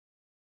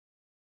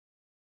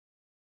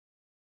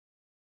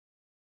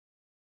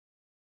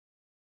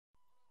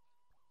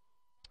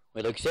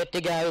We look set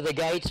to go. The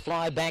gates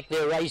fly back.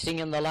 They're racing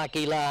in the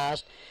Lucky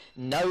Last.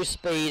 No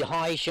speed.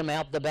 Hysham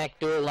out the back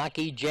door.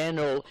 Lucky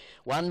General.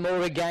 One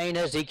more again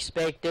as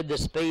expected. The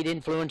speed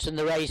influence in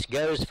the race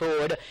goes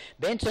forward.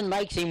 Benson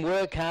makes him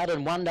work hard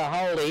and Wonder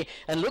Holy.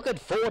 And look at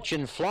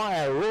Fortune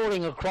Flyer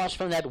roaring across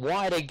from that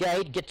wider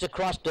gate. Gets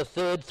across to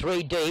third,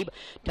 3 deep.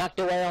 Tucked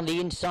away on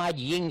the inside.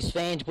 Ying's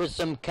Fans with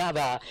some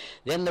cover.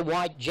 Then the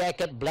White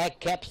Jacket,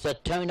 Black Cap,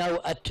 Satono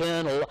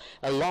Eternal.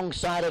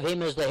 Alongside of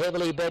him is the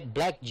heavily bet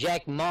Black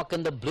Jack Mock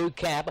and the Blue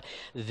Cap.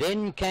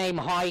 Then came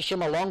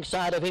Hysham.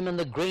 Alongside of him in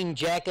the green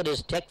jacket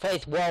is Tech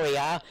Faith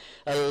Warrior.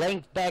 A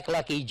length back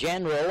Lucky General.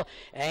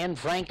 And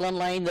Franklin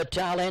Lane, the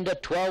tail ender,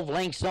 12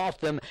 lengths off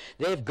them.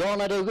 They've gone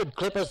at a good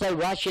clip as they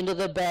rush into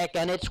the back.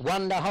 And it's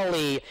Wonder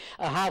Holy,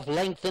 a half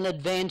length in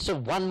advance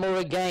of one more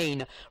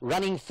again.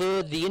 Running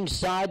third the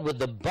inside with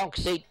the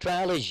box seat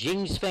trail is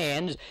Ying's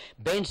Fans.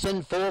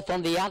 Benson fourth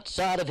on the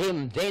outside of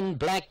him. Then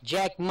Black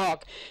Jack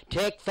Mock.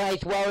 Tech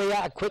Faith Warrior,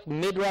 a quick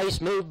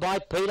mid-race move by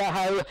Peter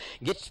Ho.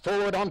 Gets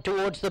forward on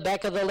towards the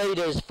back of the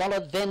leaders.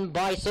 Followed then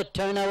by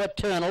Satono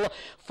Eternal.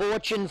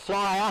 Fortune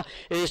Flyer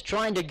is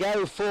trying to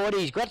go forward.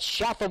 He's got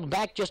shuffled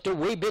back just a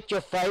wee bit,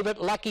 your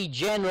favourite, Lucky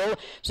General.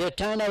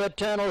 Satono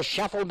Eternal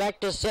shuffled back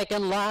to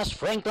second last.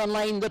 Franklin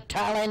Lane, the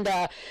tail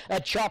ender,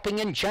 a chopping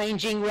and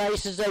changing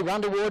race as they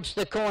run towards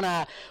the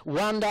corner.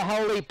 Wonder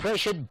Holy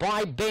pressured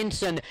by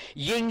Benson.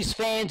 Ying's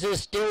Fans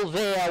is still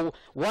there.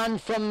 One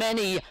from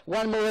many.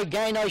 One more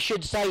again, I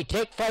should say.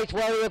 Tech Faith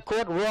Warrior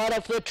caught right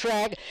off the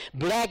track.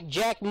 Black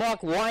Jack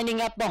Mock winding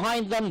up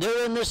behind them.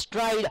 They're in the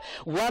straight.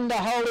 Wonder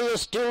Holy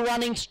is still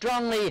running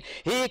strongly.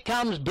 Here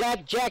comes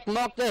Black Jack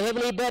Mock, the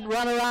heavily bet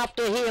runner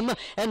after him,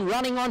 and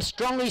running on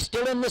strongly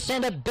still in the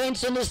centre.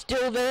 Benson is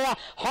still there.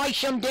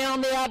 Hysham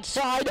down the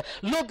outside.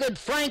 Look at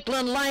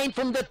Franklin Lane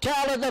from the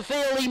tail of the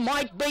field. He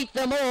might beat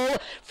them all.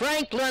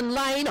 Franklin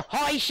Lane.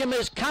 Hysham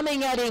is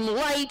coming at him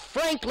late.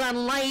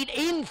 Franklin Lane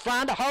in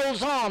front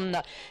holds on.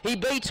 He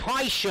beats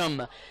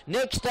Hysham.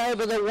 Next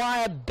over the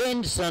wire,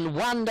 Benson,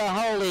 Wonder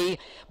Holy,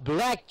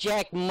 Black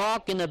Jack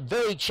Mock in a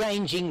very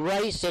changing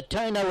race.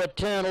 Satono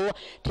Eternal,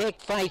 Tech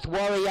Faith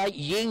Warrior,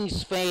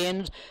 Ying's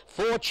Fans,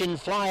 Fortune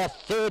Flyer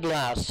third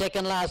last,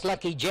 second last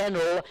Lucky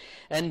General,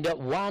 and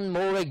one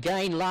more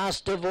again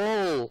last of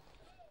all.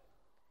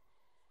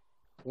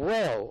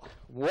 Well,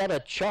 what a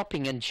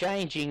chopping and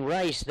changing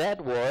race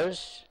that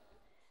was.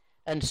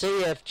 And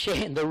CF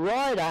Chen, the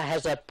rider,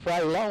 has a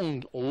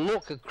prolonged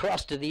look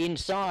across to the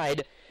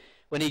inside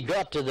when he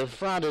got to the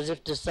front as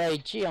if to say,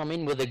 gee, I'm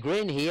in with a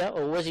grin here.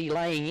 Or was he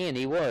laying in?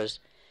 He was.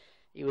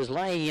 He was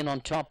laying in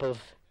on top of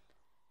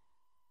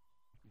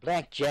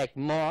Black Jack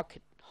Mock.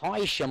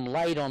 Hysham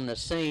late on the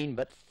scene,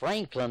 but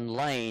Franklin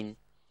Lane,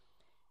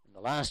 in the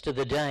last of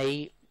the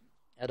day,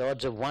 at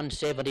odds of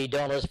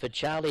 $170 for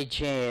Charlie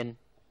Chan.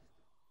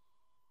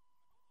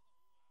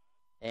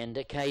 And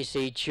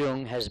KC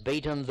Chung has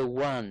beaten the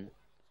one,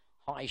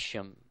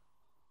 Hysham.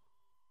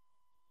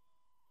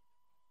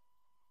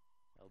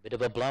 A bit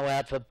of a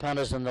blowout for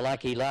punters in the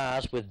Lucky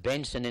Last with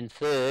Benson in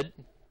third.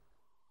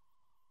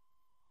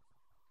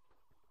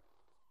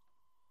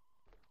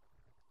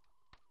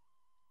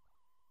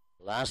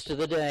 Last of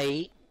the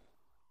day.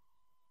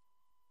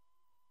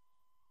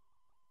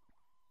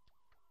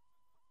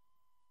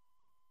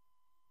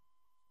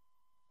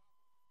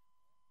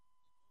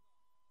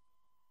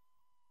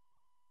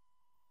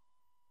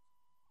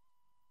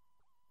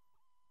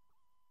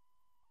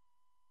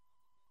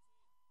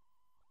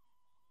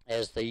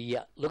 As the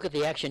look at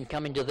the action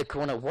coming to the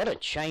corner, what a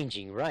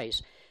changing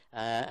race,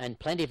 and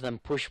plenty of them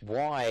pushed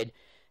wide.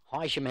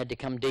 Hysham had to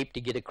come deep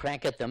to get a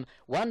crack at them.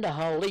 Wonder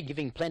Holy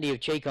giving plenty of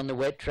cheek on the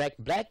wet track.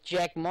 Black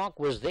Jack Mock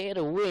was there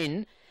to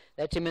win.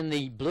 That's him in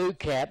the blue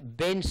cap.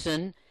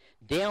 Benson.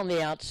 Down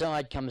the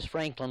outside comes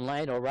Franklin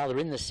Lane, or rather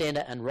in the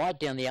centre, and right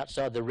down the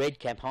outside the red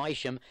cap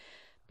Hysham.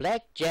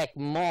 Black Jack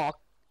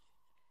Mock,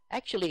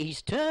 actually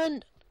he's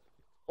turned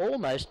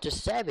almost to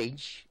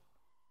Savage,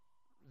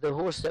 the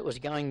horse that was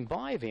going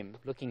by of him,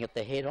 looking at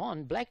the head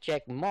on. Black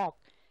Jack Mock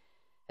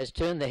has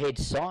turned the head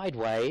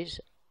sideways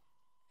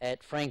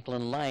at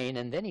Franklin Lane,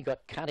 and then he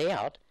got cut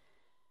out.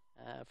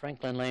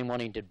 Franklin Lane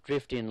wanting to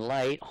drift in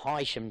late.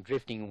 Hysham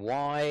drifting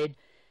wide.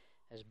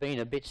 Has been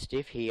a bit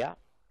stiff here.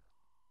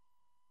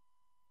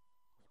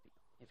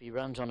 If he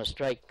runs on a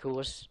straight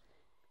course,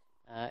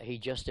 he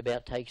just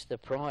about takes the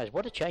prize.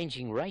 What a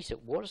changing race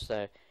it was,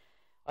 though.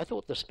 I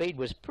thought the speed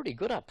was pretty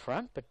good up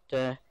front,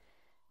 but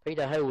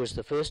Peter Ho was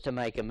the first to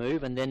make a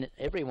move, and then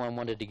everyone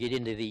wanted to get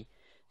into the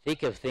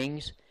thick of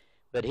things.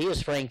 But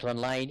here's Franklin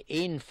Lane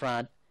in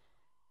front.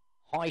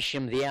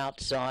 Hysham the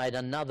outside.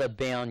 Another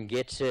bound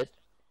gets it.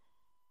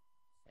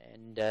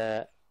 And